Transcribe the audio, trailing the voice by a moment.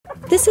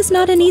This is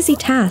not an easy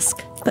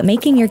task, but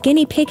making your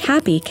guinea pig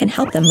happy can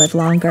help them live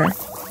longer.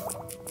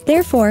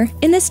 Therefore,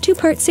 in this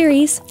two-part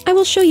series, I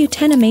will show you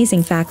 10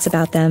 amazing facts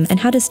about them and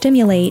how to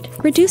stimulate,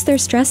 reduce their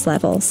stress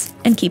levels,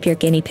 and keep your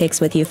guinea pigs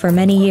with you for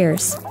many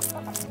years.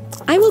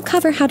 I will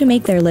cover how to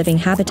make their living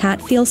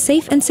habitat feel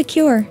safe and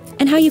secure,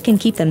 and how you can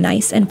keep them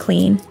nice and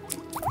clean.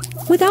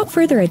 Without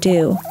further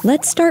ado,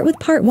 let's start with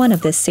part 1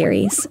 of this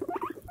series.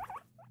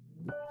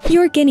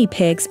 Your guinea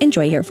pigs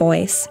enjoy your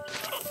voice.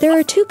 There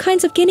are 2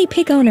 kinds of guinea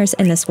pig owners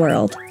in this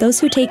world,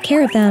 those who take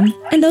care of them,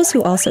 and those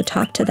who also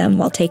talk to them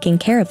while taking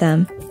care of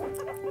them.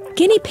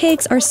 Guinea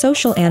pigs are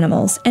social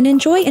animals and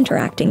enjoy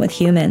interacting with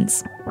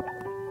humans.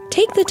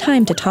 Take the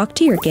time to talk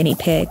to your guinea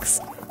pigs.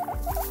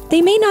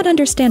 They may not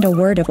understand a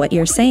word of what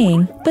you're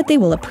saying, but they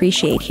will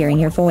appreciate hearing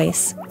your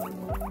voice.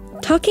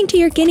 Talking to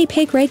your guinea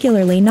pig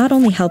regularly not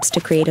only helps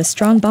to create a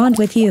strong bond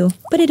with you,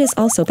 but it is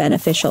also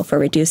beneficial for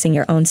reducing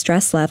your own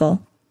stress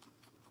level.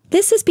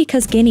 This is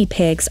because guinea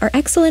pigs are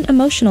excellent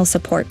emotional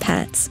support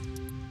pets.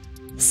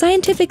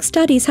 Scientific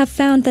studies have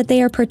found that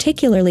they are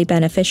particularly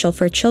beneficial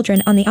for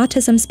children on the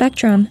autism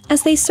spectrum,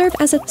 as they serve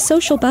as a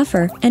social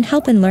buffer and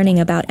help in learning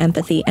about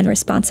empathy and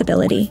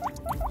responsibility.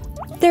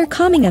 Their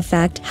calming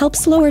effect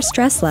helps lower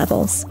stress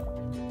levels.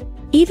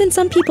 Even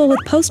some people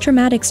with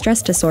post-traumatic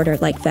stress disorder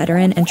like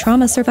veteran and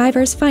trauma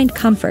survivors find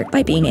comfort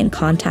by being in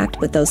contact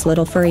with those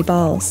little furry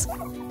balls.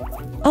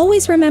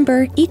 Always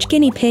remember, each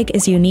guinea pig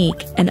is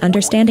unique, and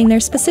understanding their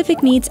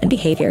specific needs and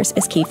behaviors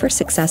is key for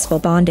successful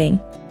bonding.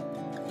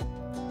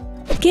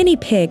 Guinea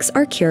pigs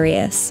are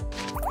curious.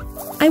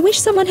 I wish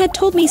someone had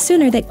told me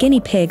sooner that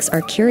guinea pigs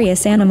are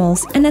curious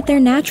animals and that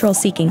their natural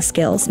seeking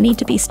skills need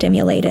to be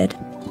stimulated.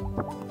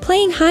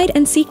 Playing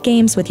hide-and-seek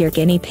games with your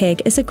guinea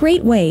pig is a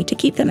great way to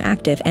keep them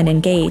active and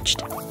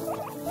engaged.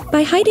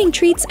 By hiding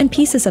treats and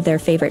pieces of their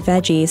favorite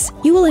veggies,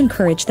 you will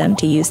encourage them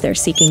to use their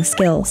seeking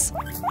skills.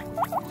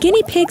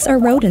 Guinea pigs are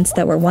rodents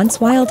that were once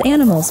wild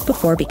animals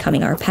before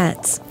becoming our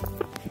pets.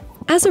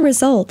 As a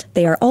result,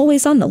 they are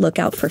always on the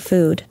lookout for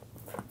food.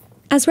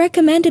 As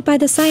recommended by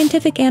the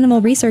scientific animal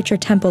researcher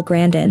Temple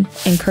Grandin,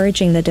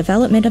 encouraging the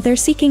development of their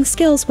seeking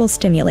skills will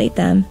stimulate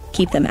them,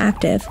 keep them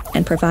active,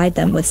 and provide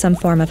them with some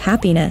form of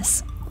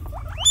happiness.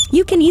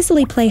 You can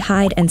easily play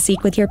hide and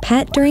seek with your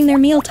pet during their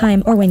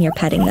mealtime or when you're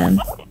petting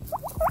them.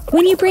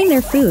 When you bring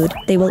their food,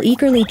 they will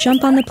eagerly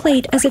jump on the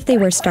plate as if they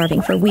were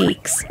starving for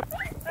weeks.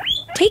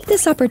 Take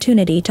this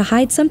opportunity to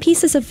hide some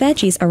pieces of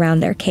veggies around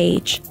their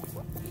cage.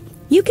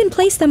 You can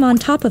place them on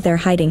top of their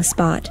hiding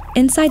spot,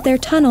 inside their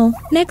tunnel,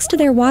 next to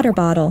their water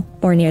bottle,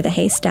 or near the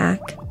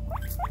haystack.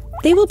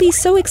 They will be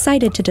so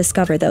excited to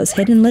discover those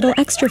hidden little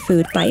extra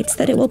food bites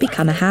that it will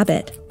become a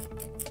habit.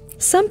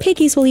 Some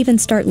piggies will even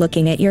start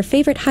looking at your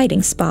favorite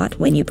hiding spot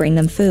when you bring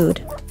them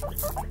food.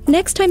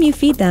 Next time you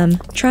feed them,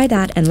 try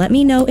that and let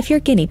me know if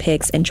your guinea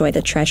pigs enjoy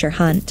the treasure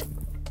hunt.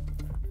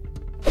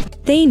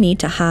 They need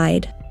to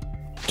hide.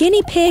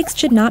 Guinea pigs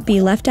should not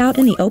be left out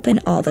in the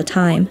open all the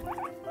time.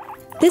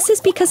 This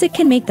is because it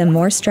can make them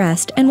more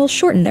stressed and will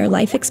shorten their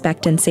life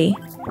expectancy.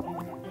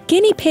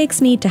 Guinea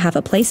pigs need to have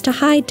a place to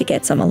hide to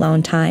get some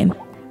alone time.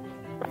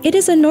 It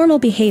is a normal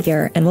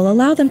behavior and will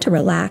allow them to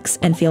relax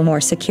and feel more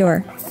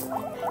secure.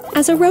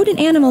 As a rodent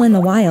animal in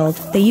the wild,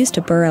 they used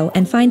to burrow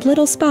and find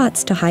little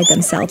spots to hide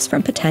themselves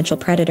from potential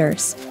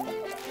predators.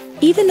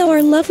 Even though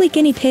our lovely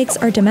guinea pigs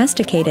are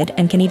domesticated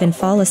and can even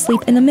fall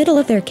asleep in the middle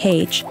of their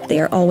cage, they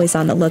are always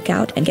on the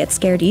lookout and get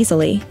scared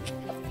easily.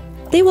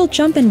 They will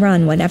jump and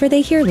run whenever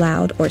they hear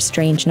loud or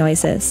strange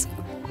noises.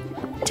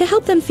 To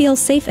help them feel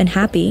safe and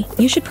happy,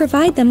 you should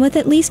provide them with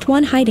at least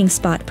one hiding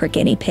spot per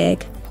guinea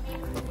pig.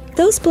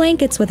 Those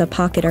blankets with a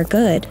pocket are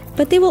good,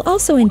 but they will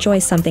also enjoy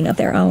something of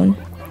their own.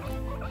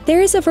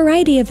 There is a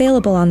variety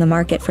available on the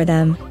market for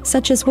them,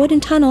 such as wooden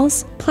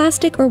tunnels,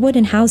 plastic or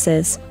wooden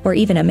houses, or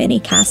even a mini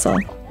castle.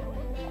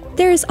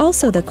 There is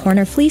also the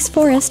corner fleece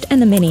forest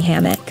and the mini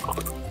hammock.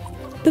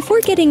 Before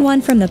getting one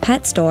from the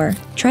pet store,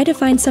 try to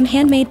find some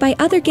handmade by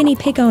other guinea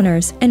pig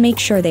owners and make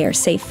sure they are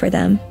safe for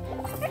them.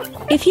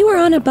 If you are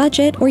on a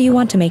budget or you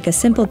want to make a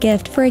simple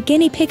gift for a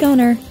guinea pig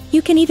owner,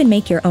 you can even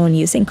make your own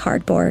using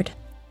cardboard.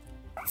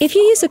 If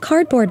you use a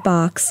cardboard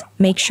box,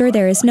 make sure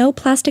there is no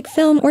plastic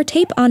film or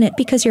tape on it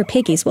because your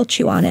piggies will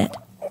chew on it.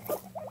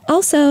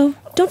 Also,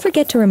 don't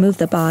forget to remove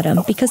the bottom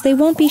because they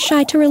won't be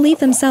shy to relieve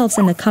themselves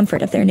in the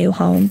comfort of their new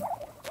home.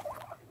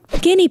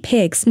 Guinea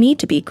pigs need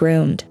to be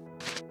groomed.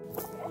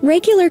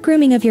 Regular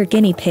grooming of your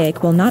guinea pig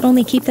will not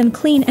only keep them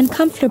clean and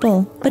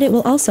comfortable, but it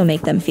will also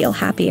make them feel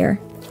happier.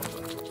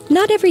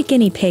 Not every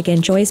guinea pig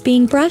enjoys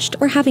being brushed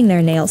or having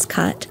their nails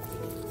cut.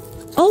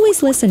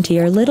 Always listen to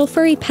your little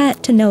furry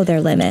pet to know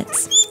their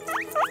limits.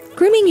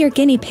 Grooming your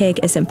guinea pig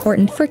is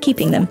important for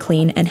keeping them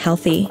clean and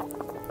healthy.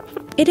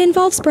 It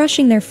involves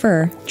brushing their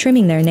fur,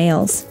 trimming their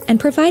nails, and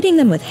providing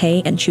them with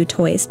hay and chew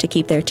toys to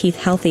keep their teeth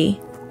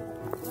healthy.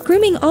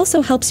 Grooming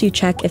also helps you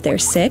check if they're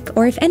sick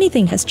or if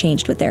anything has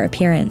changed with their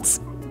appearance.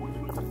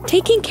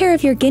 Taking care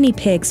of your guinea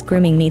pig's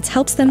grooming needs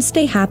helps them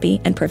stay happy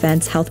and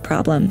prevents health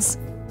problems.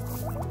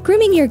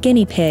 Grooming your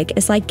guinea pig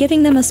is like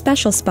giving them a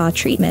special spa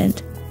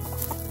treatment.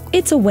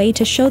 It's a way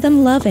to show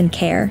them love and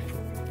care.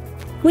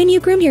 When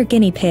you groom your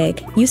guinea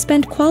pig, you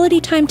spend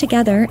quality time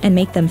together and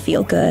make them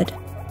feel good.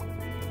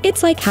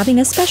 It's like having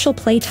a special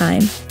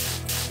playtime.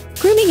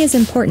 Grooming is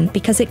important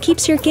because it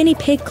keeps your guinea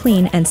pig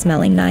clean and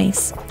smelling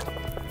nice.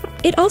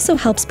 It also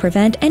helps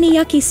prevent any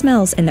yucky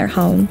smells in their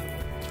home.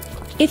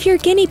 If your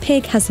guinea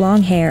pig has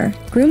long hair,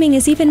 grooming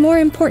is even more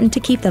important to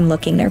keep them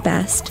looking their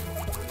best.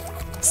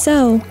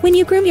 So, when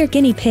you groom your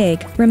guinea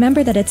pig,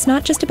 remember that it's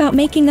not just about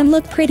making them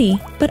look pretty,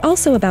 but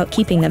also about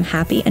keeping them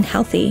happy and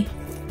healthy.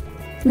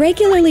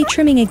 Regularly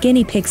trimming a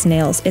guinea pig's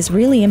nails is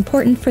really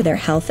important for their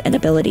health and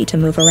ability to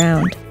move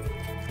around.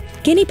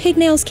 Guinea pig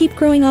nails keep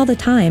growing all the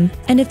time,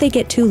 and if they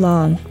get too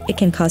long, it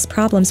can cause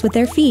problems with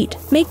their feet,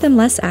 make them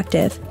less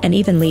active, and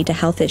even lead to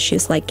health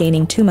issues like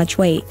gaining too much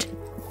weight.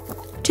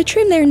 To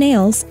trim their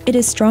nails, it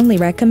is strongly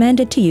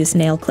recommended to use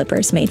nail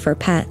clippers made for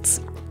pets.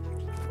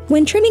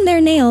 When trimming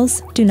their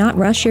nails, do not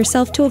rush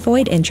yourself to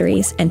avoid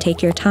injuries and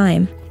take your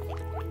time.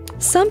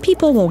 Some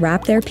people will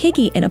wrap their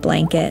piggy in a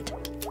blanket.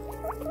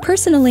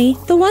 Personally,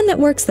 the one that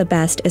works the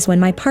best is when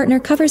my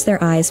partner covers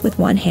their eyes with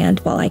one hand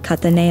while I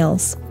cut the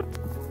nails.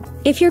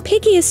 If your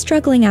piggy is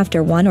struggling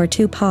after 1 or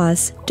 2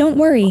 paws, don't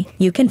worry,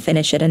 you can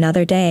finish it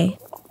another day.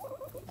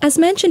 As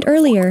mentioned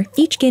earlier,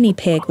 each guinea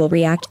pig will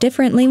react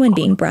differently when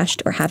being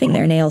brushed or having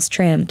their nails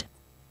trimmed.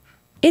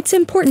 It's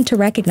important to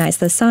recognize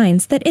the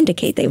signs that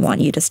indicate they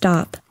want you to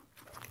stop.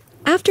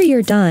 After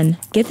you're done,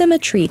 give them a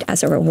treat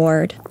as a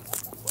reward.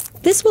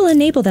 This will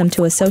enable them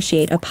to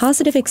associate a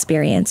positive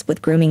experience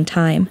with grooming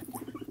time.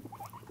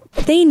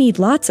 They need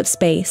lots of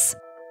space.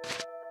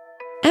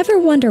 Ever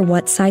wonder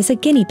what size a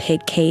guinea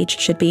pig cage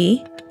should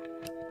be?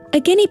 A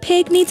guinea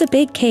pig needs a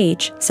big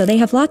cage, so they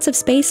have lots of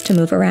space to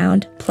move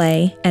around,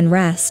 play, and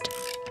rest.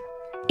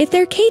 If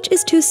their cage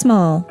is too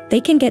small, they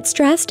can get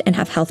stressed and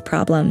have health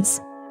problems.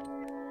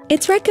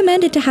 It's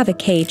recommended to have a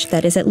cage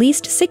that is at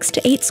least 6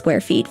 to 8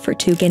 square feet for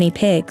 2 guinea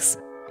pigs.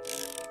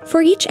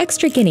 For each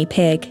extra guinea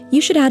pig,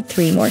 you should add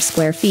 3 more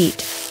square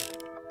feet.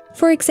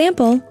 For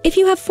example, if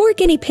you have 4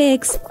 guinea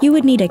pigs, you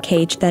would need a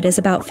cage that is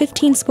about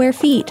 15 square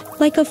feet,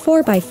 like a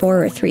 4x4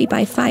 or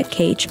 3x5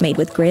 cage made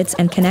with grids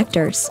and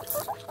connectors.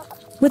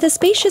 With a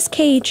spacious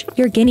cage,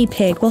 your guinea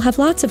pig will have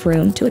lots of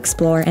room to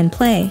explore and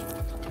play.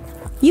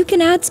 You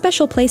can add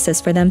special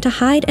places for them to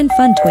hide and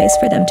fun toys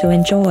for them to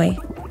enjoy.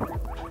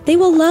 They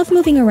will love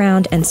moving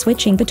around and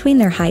switching between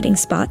their hiding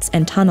spots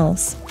and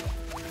tunnels.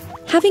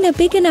 Having a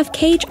big enough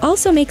cage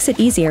also makes it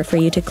easier for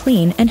you to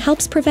clean and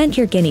helps prevent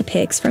your guinea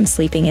pigs from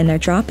sleeping in their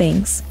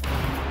droppings.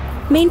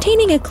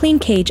 Maintaining a clean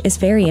cage is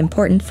very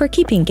important for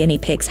keeping guinea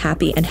pigs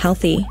happy and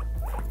healthy.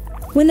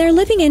 When their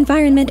living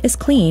environment is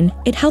clean,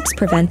 it helps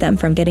prevent them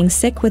from getting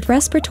sick with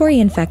respiratory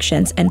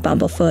infections and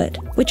bumblefoot,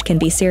 which can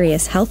be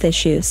serious health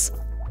issues.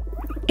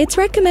 It's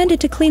recommended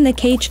to clean the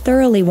cage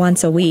thoroughly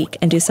once a week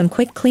and do some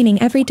quick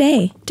cleaning every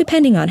day,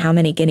 depending on how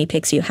many guinea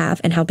pigs you have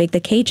and how big the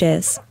cage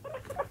is.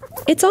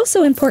 It's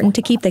also important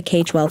to keep the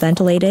cage well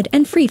ventilated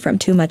and free from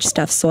too much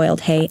stuffed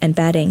soiled hay and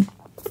bedding.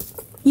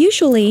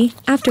 Usually,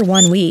 after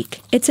 1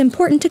 week, it's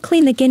important to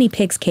clean the guinea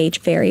pig's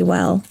cage very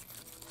well.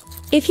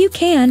 If you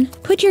can,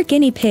 put your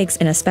guinea pigs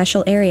in a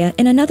special area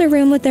in another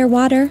room with their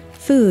water,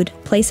 food,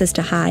 places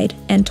to hide,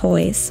 and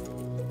toys.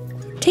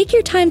 Take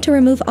your time to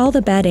remove all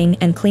the bedding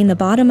and clean the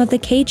bottom of the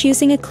cage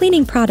using a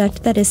cleaning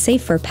product that is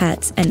safe for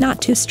pets and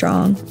not too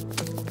strong.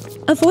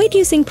 Avoid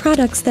using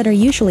products that are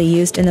usually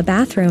used in the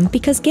bathroom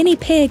because guinea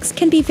pigs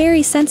can be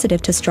very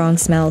sensitive to strong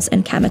smells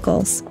and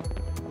chemicals.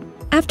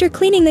 After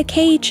cleaning the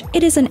cage,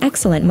 it is an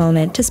excellent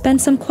moment to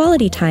spend some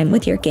quality time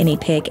with your guinea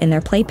pig in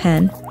their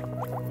playpen.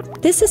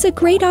 This is a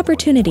great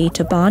opportunity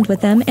to bond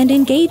with them and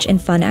engage in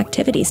fun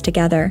activities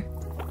together.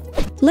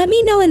 Let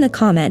me know in the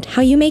comment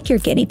how you make your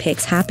guinea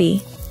pigs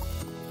happy.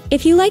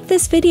 If you like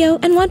this video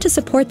and want to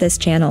support this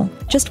channel,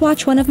 just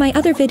watch one of my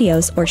other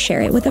videos or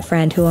share it with a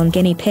friend who owns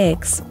guinea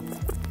pigs.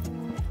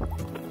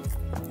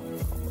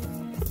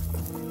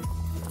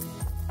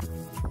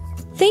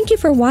 Thank you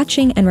for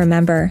watching, and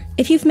remember,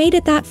 if you've made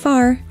it that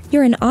far,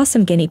 you're an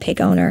awesome guinea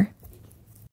pig owner.